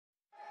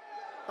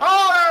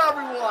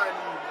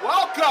everyone.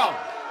 Welcome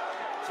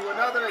to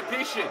another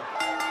edition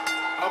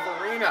of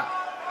Arena.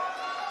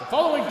 The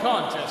following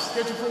contest,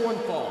 scheduled for one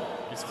fall,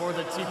 is for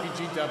the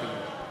TPGW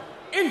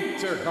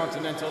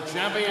Intercontinental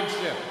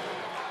Championship.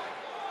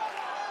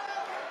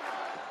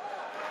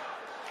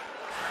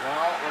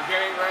 Well, we're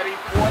getting ready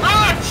for...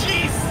 Ah,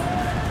 jeez!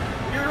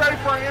 We're getting ready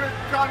for an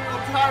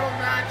Intercontinental title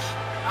match,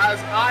 as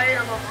I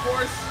am, of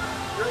course,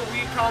 your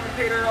lead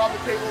commentator on the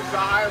tables that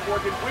I have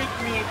working with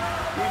me.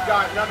 We've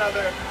got none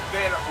other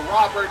than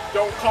Robert,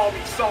 don't call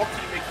me Salty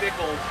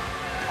McNichols,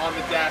 on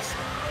the desk.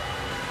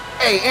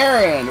 Hey,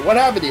 Aaron, what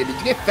happened to you? Did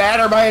you get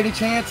fatter by any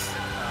chance?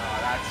 Oh,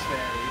 that's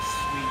very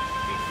sweet.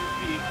 Think you're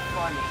being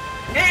funny.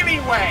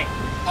 Anyway!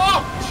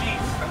 Oh,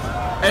 jeez!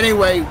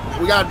 Anyway,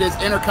 we got this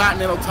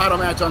Intercontinental title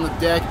match on the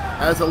deck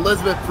as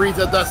Elizabeth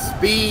Prisa, the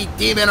Speed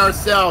Demon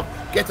herself,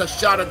 gets a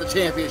shot at the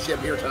championship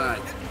here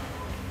tonight.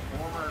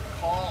 Former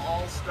Call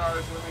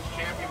All-Stars Women's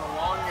Champion, the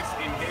longest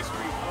in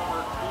history, former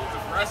Queens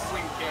of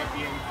Wrestling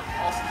Champion,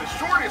 also the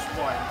shortest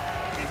one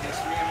in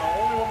history, and the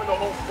only woman to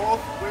hold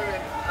both women,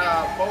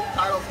 both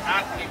titles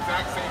at the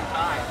exact same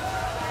time.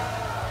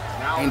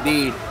 Now,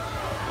 indeed,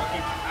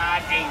 looking to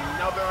add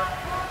another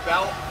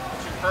belt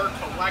to her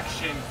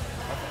collection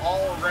of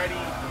already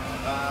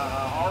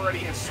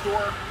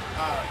historic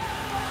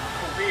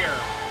career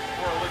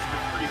for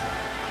Elizabeth Prisa.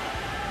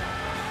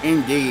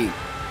 Indeed.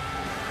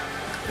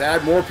 To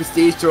add more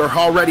prestige to her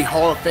already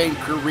Hall of Fame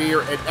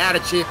career and add a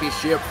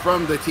championship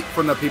from the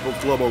People's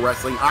Global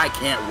Wrestling. I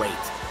can't wait. You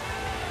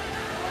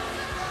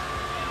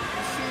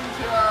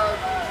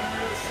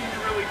seem to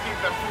really think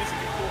that Prisa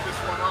can pull this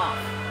one off.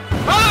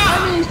 I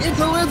mean, it's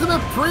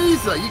Elizabeth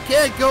Prisa. You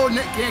can't go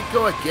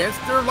against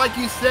her, like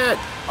you said.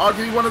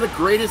 Arguably one of the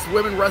greatest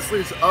women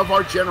wrestlers of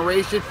our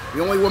generation.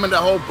 The only woman to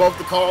hold both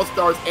the Call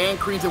Stars and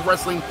Queens of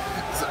Wrestling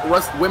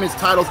women's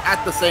titles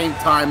at the same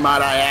time,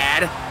 might I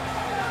add.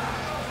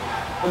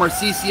 Former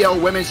CCL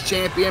Women's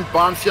Champion,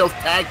 Bombshells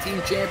Tag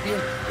Team Champion.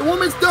 The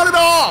woman's done it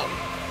all.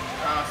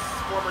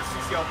 Former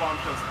CCL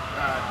Bombshells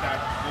Tag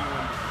Team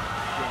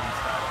Women's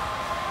title.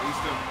 At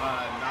least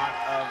not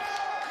of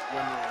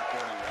when we're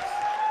recording this.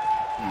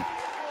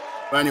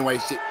 But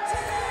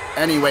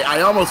anyway,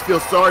 I almost feel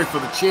sorry for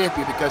the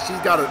champion because she's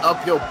got an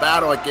uphill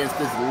battle against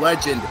this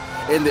legend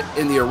in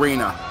the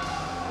arena.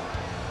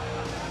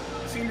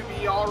 You seem to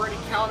be already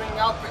counting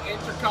out the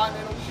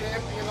Intercontinental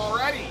Champion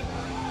already.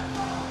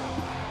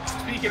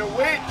 Speaking of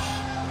which,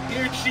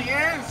 here she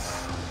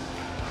is.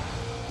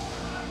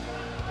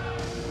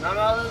 None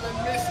other than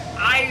Miss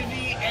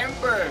Ivy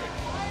Embers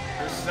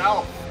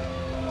herself.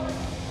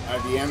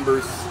 Ivy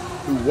Embers,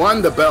 who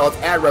won the belt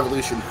at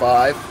Revolution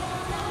 5.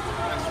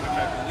 Which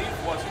I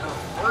believe was her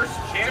first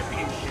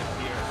championship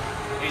here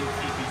in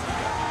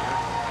TPGW.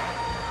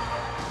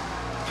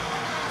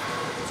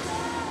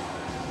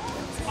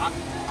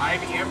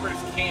 Ivy Embers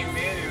came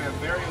in a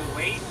very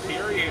late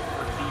period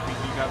for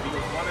TPGW. It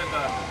was one of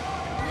the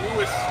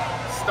newest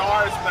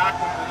stars back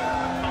when the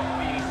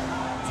company,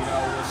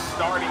 was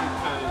starting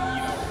to,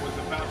 was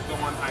about to go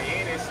on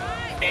hiatus.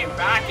 Came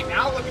back, and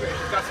now look at her.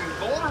 She's got some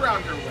gold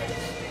around her waist.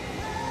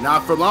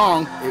 Not for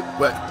long,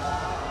 but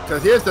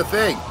because here's the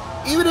thing.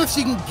 Even if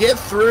she can get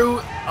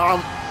through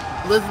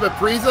Elizabeth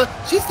Prisa,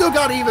 she's still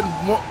got an even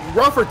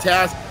rougher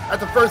task at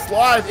the first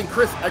live at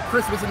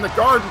Christmas in the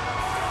Garden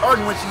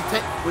when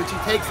she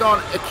takes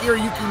on Akira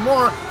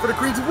Yukimura for the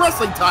Queens of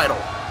Wrestling title.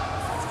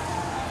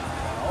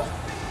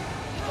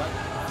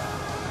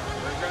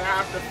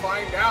 Have to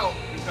find out,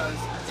 because if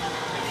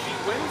she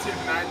wins it,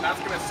 that's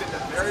going to send a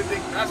very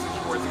big message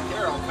towards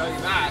Akira, I'll tell you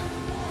that.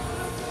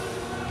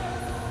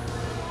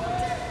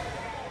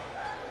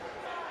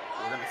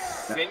 We're going to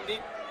send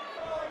it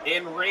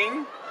in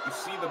ring. You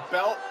see the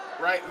belt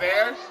right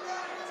there.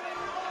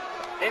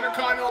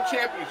 Intercontinental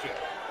Championship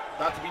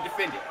about to be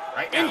defended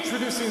right now.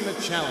 Introducing the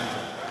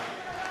challenger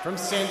from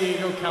San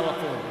Diego,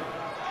 California,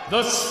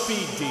 the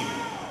Speed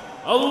Demon,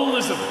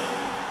 Elizabeth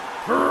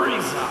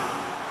Prisa.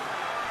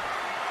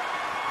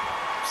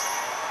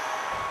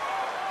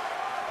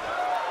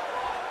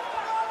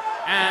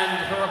 And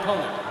her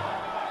opponent,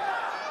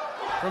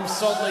 from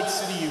Salt Lake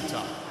City,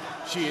 Utah,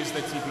 she is the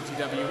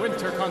TPGW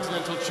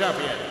Intercontinental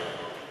Champion,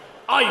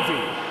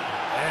 Ivy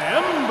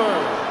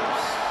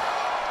Embers.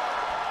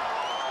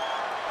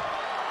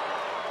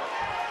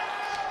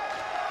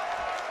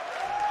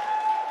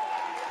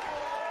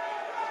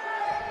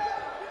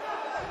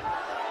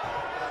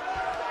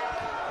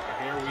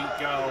 Here we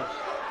go.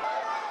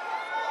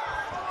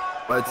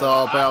 But it's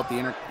all about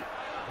the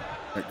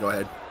Go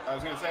ahead. I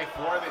was going to say,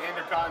 for the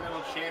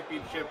Intercontinental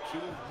Championship, two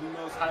of the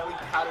most highly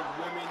touted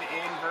women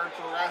in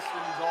virtual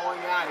wrestling going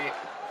at it.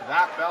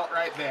 That belt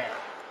right there.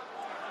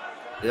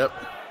 Yep.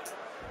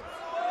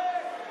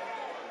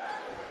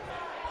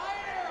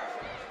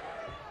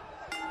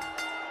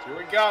 Here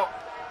we go.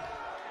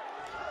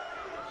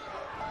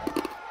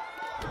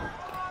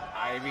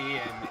 Ivy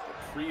and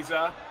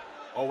Prisa.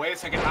 Oh, wait a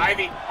second.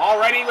 Ivy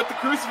already with the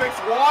crucifix.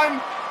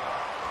 One.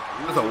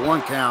 It was a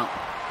 1 count.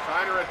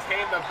 Trying to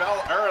retain the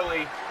belt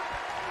early.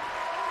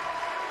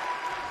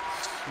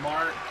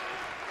 Smart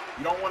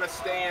You don't want to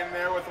stay in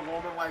there with a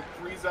woman like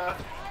Prisa,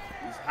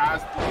 who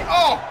has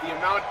the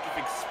amount of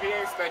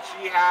experience that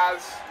she has.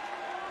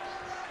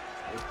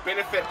 It would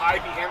benefit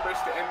Ivy Embers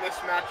to end this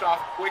match off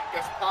quick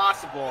as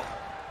possible.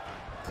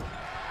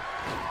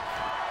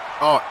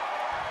 Oh.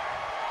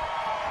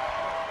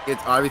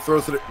 Ivy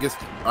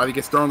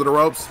gets thrown to the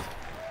ropes.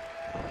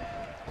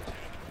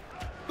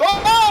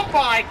 Oh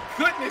my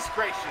goodness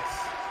gracious!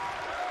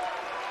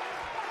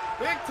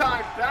 Big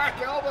time back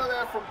elbow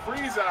there from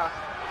Prisa,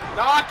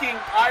 knocking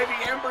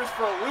Ivy Embers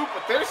for a loop,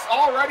 but they're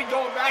already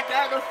going back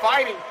at it. They're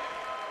fighting.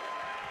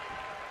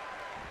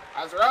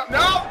 Eyes are up.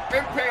 No!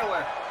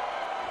 Impaler.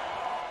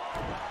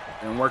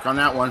 And work on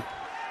that one.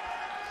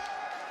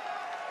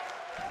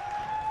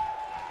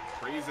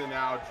 Prisa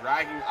now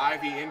dragging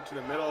Ivy into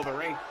the middle of the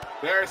ring.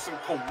 There's some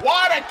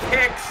Kawada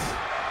kicks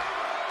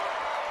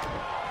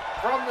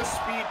from the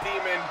Speed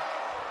Demon.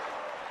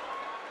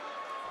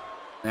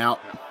 Now,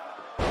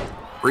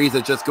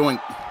 Prisa just going.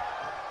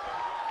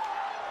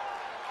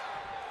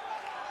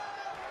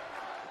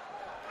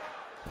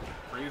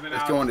 Prisa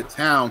just going to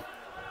town.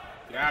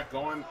 Yeah,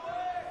 going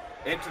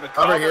into the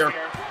cover here.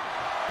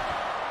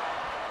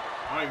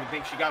 I don't even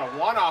think she got a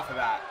one off of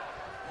that.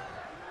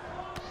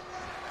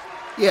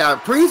 Yeah,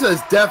 Prisa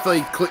is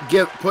definitely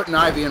putting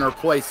Ivy in her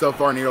place so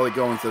far in the early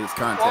goings of this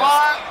contest.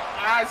 But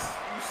as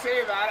you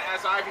say that,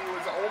 as Ivy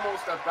was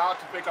almost about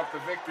to pick up the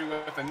victory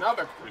with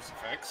another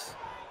crucifix.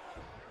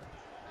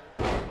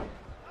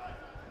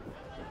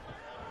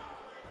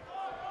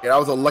 Yeah, that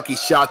was a lucky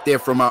shot there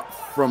from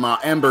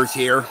Embers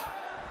here.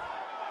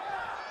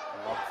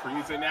 Well,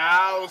 Prisa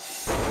now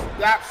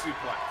snap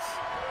suplex.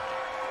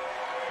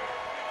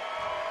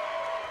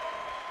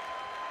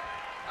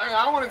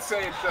 I wouldn't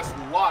say it's just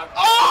luck.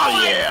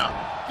 Oh yeah!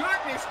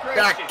 Goodness gracious!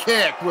 That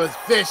kick was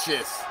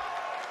vicious.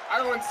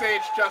 I wouldn't say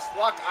it's just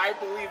luck. I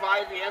believe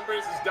Ivy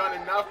Embers has done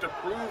enough to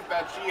prove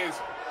that she is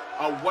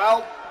a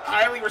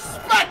highly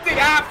respected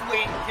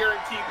athlete here in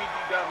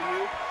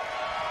TPGW.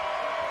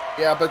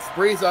 Yeah, but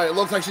Prisa, it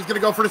looks like she's gonna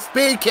go for the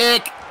speed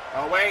kick.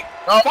 Oh wait!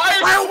 Oh.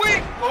 Fire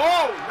sweep!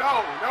 Oh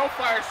no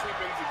fire sweep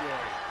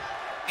enziguri.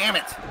 Damn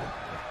it!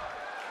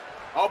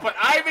 Oh, but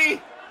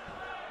Ivy.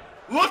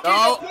 Looking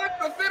to put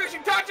the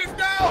finishing touches,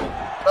 no!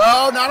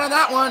 Oh, not on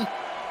that one.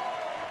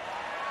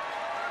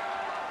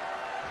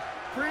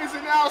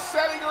 Prisa now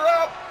setting her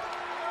up.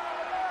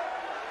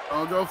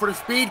 I'll go for the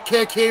speed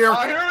kick here.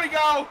 Oh, here we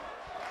go.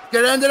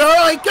 Get ended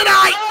early. Good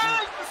night.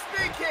 Oh, the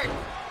speed kick.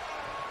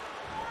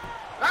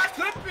 That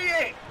could be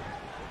it.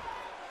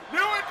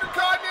 New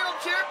Intercontinental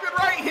Champion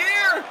right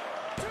here.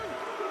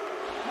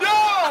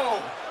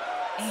 No!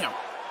 Damn.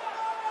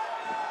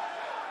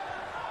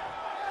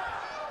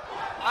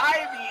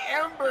 Ivy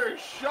Embers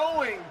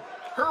showing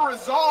her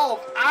resolve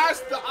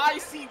as the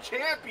IC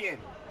champion,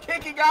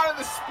 kicking out of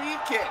the speed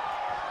kick.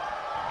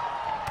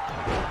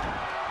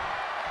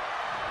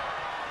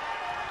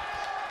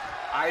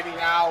 Ivy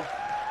now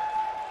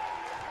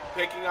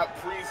picking up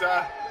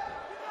Prisa,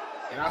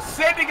 and now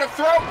sending a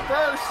throat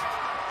first.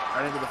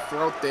 Right into the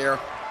throat there.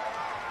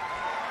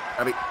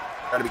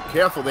 Gotta be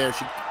careful there.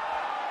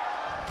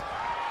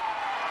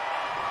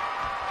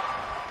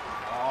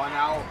 Oh,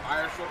 now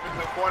Irish whip in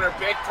the corner,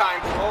 big time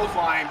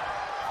clothesline,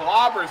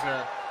 clobbers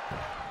her.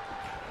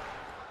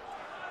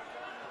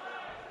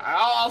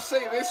 I'll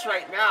say this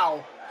right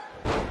now.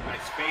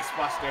 Nice face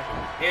buster.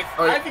 If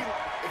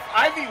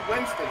Ivy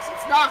wins this,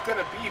 it's not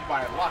gonna be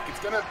by luck. It's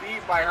gonna be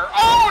by her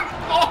own.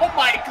 Oh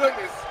my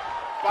goodness.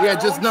 By her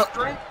own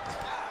strength.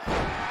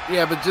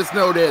 Yeah, but just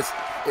know this: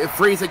 if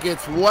Prisa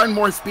gets one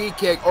more speed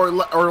kick or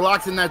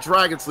locks in that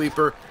Dragon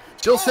Sleeper,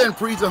 she'll send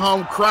Prisa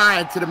home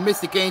crying to the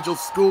Mystic Angels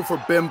School for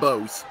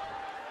Bimbos.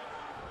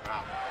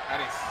 Wow,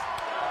 that is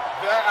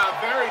a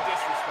very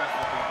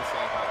disrespectful thing to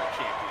say about our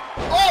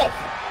champion. Oh!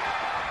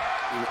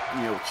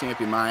 You know,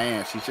 champion my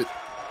ass.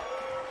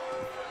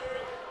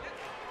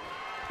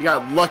 She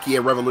got lucky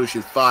at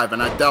Revolution 5,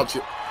 and I doubt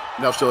she'll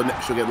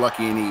get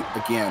lucky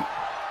again.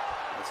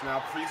 It's now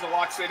Prisa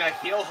locks in a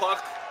heel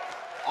hook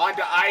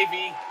onto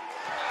Ivy,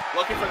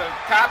 looking for the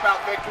tap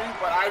out victory,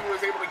 but Ivy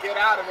was able to get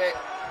out of it.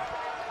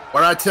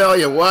 What I tell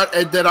you? What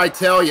did I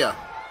tell you?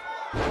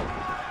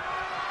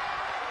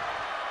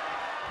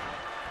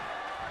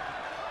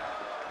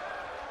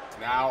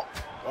 Now,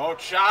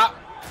 chop.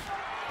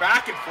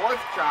 Back and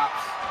forth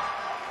chops.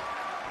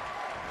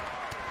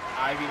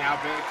 Ivy now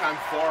big time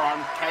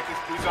forearm, catches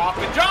Prisa off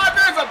the jaw.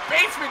 There's a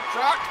basement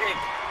drop kick.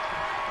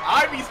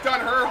 Ivy's done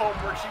her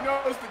homework. She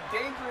knows the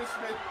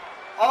dangerousness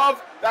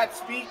of that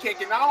speed kick,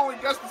 and not only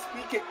just the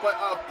speed kick, but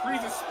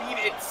Prisa's speed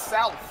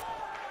itself.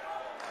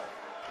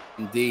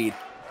 Indeed.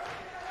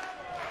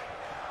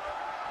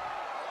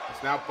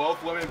 It's now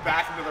both women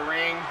back into the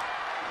ring.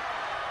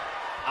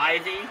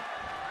 Ivy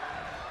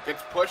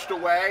gets pushed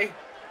away.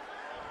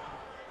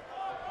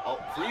 Oh,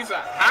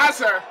 Prisa has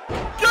her.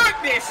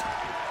 Goodness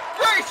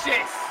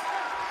gracious!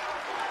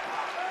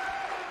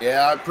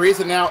 Yeah,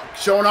 Prisa now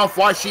showing off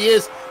why she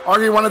is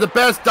arguably one of the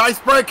best. Dice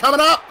break coming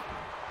up.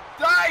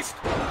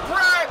 Diced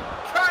bread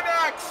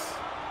connects,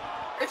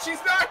 and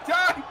she's not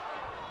done.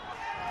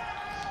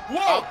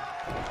 Whoa!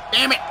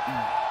 Damn it!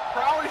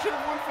 Probably should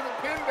have went for the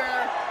pin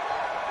there.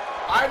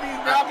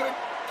 Ivy's now going to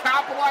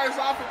capitalize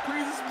off of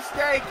Prisa's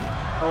mistake.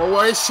 Oh,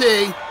 where is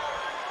she?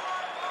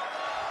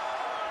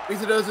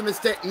 Prisa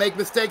doesn't make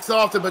mistakes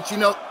often, but you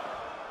know.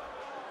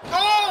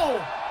 Oh!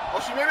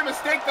 Well, she made a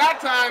mistake that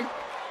time.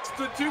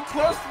 Stood too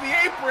close to the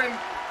apron.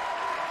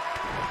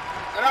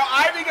 And now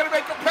Ivy going to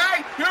make a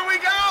pay. Here we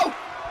go!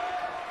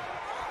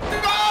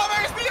 Oh,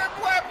 there's the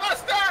implant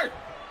buster!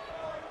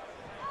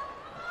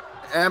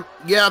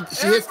 Yeah,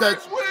 she hits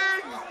that.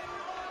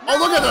 Oh,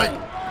 look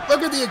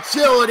at the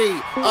agility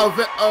of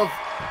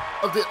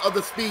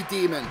the Speed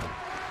Demon. I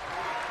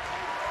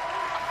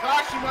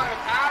thought she might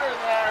have had her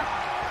there.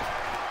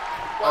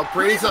 Oh,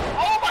 Prisa.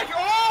 Oh my God!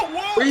 Oh,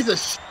 whoa!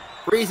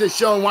 Prisa's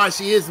showing why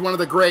she is one of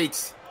the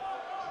greats.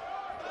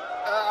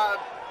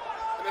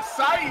 An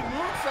Asai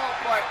moonsault,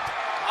 but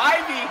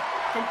Ivy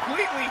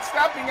completely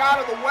stepping out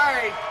of the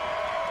way.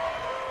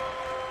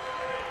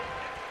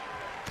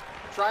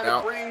 Trying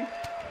to bring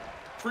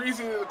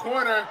Prisa into the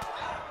corner.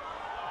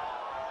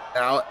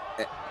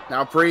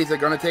 Now Prisa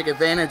gonna take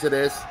advantage of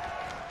this.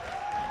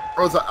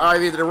 Throws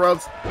Ivy to the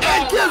ropes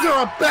and gives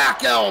her a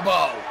back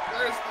elbow.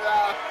 There's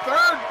the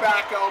third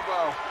back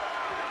elbow.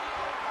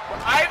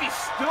 But Ivy's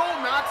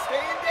still not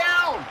staying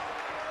down.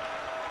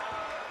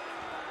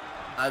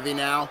 Ivy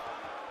now.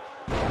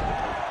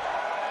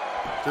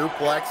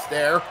 Suplex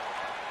there. Oh,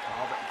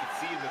 but you can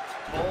see the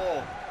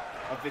toll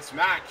of this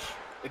match.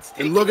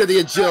 And look at the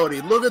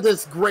agility. Look at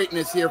this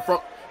greatness here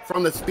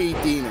from the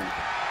Speed Demon.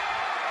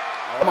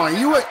 Come on,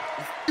 you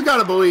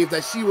gotta believe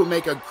that she will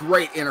make a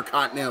great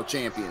Intercontinental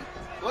Champion.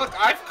 Look,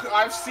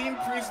 I've seen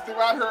Prisa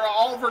throughout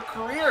all of her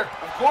career.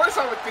 Of course,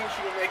 I would think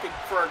she would make it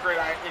for a great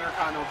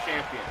Intercontinental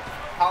Champion.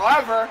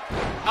 However,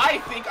 I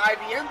think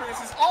Ivy Embers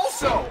is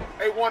also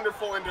a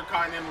wonderful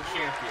Intercontinental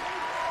Champion.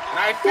 And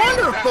I think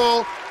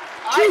wonderful.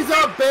 She's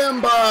a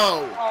bimbo.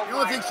 Oh, the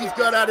only thing she's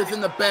good at is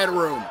in the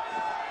bedroom.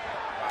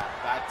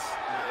 That's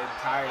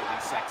entirely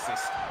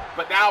sexist.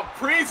 But now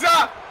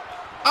Prisa.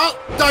 Oh,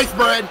 dice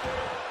bread.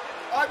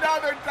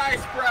 Another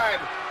dice bread.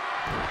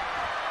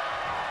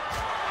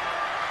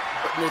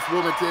 Putting this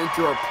woman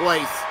into her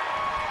place.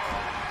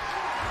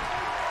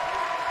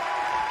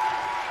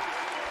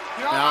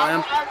 You know,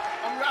 now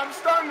I'm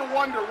starting to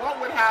wonder what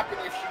would happen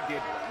if she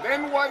did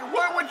win. Then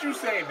what would you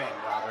say then,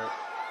 Robert?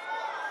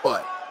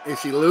 What? If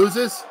she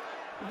loses?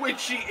 If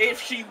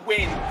she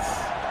wins. In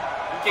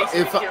case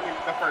you didn't hear me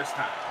the first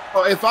time.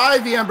 Oh, if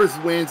Ivy Embers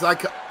wins,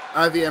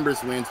 Ivy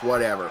Embers wins,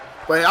 whatever.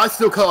 But I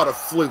still call it a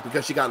fluke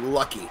because she got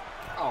lucky.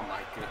 Oh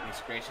my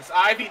goodness gracious.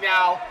 Ivy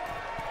now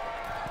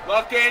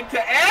looking to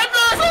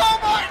Embers. Oh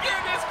my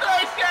goodness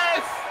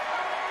gracious.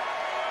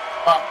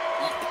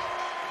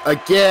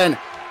 Again,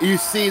 you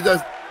see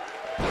the...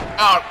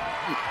 Oh,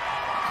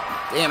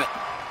 damn it.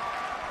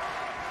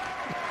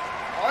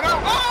 Oh no,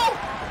 oh!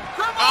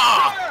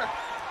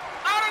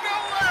 Out of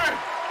nowhere!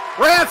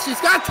 Ref, she's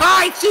got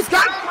tights! She's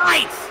got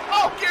tights!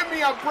 Oh, give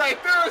me a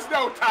break. There is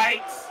no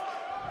tights.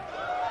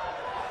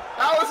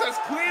 That was as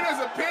clean as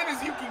a pin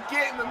as you can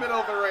get in the middle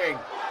of the ring.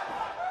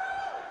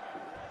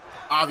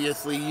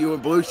 Obviously, you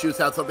and Blue Shoes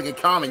have something in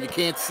common. You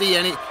can't see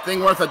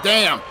anything worth a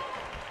damn.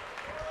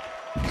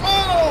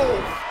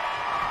 Oh!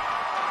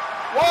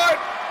 1,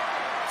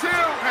 2,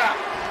 now.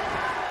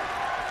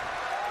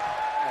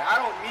 I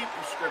don't need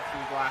prescription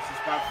glasses,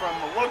 but from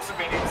the looks of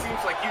it, it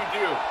seems like you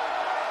do.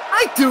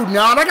 I do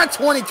not. I got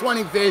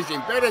 20/20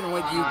 vision. Better than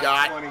what you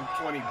got.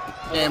 20/20.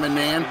 Damn it,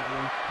 man.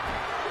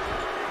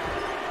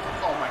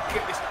 Oh my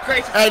goodness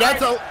gracious. Hey,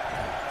 that's a...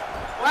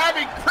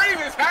 Slamming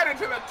Prisa's head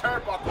into the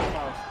turnbuckle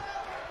post.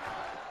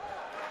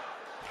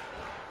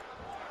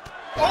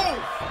 Oh!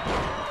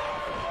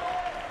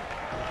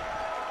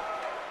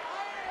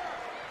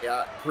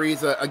 Yeah,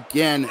 Prisa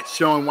again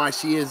showing why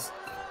she is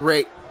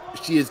great.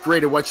 She is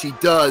great at what she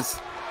does.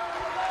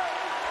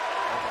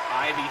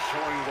 Ivy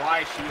showing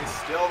why she is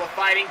still the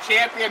fighting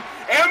champion.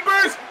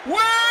 Embers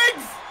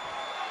wins!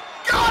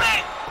 Got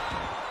it!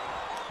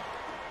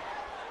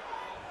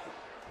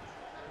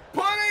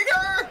 Putting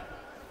her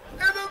in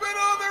the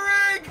middle of the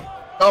ring!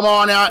 Come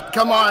on out.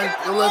 Come on,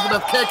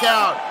 Elizabeth. Kick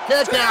out.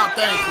 Kick out.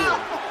 Thank you.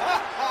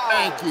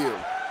 Thank you.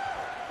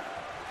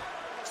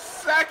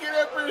 Second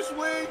Embers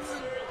wins,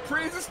 and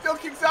Prisa still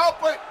kicks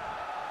out, but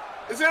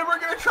is Ember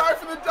going to try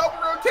for the double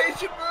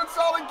rotation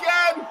moonsault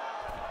again?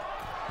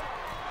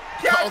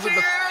 Calls it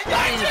the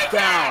Phoenix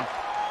down.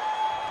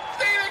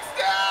 Phoenix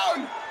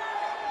down!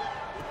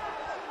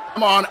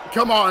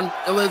 Come on,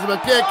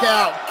 Elizabeth. Kick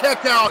out.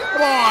 Kick out.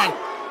 Come on.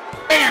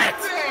 Damn it.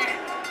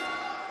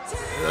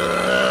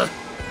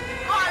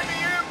 Ivy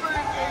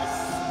Embers is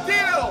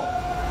still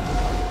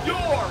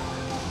your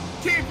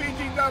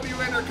TPGW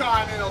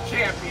Intercontinental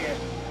Champion.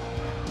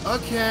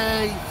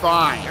 Okay,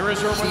 fine. Here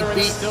is your winner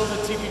and still the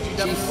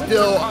TPGW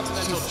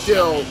She's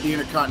still the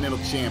Intercontinental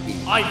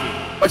Champion.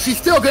 Ivy. But she's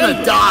still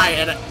gonna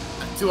die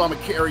to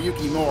Akira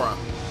Yukimura.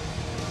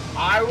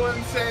 I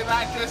wouldn't say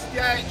that just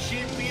yet.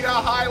 She beat a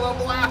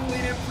high-level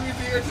athlete in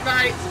Prisa here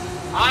tonight.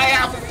 I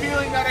have a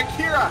feeling that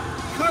Akira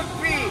could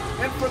be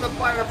in for the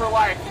fight of her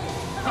life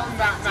come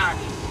that match.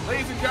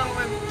 Ladies and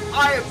gentlemen,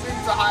 I have been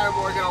Zahia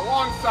Morgan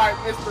alongside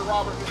Mr.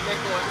 Robert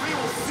McNichol, and we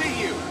will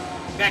see you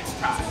next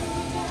time.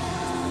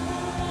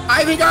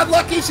 Ivy got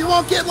lucky. She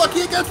won't get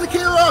lucky against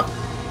Akira.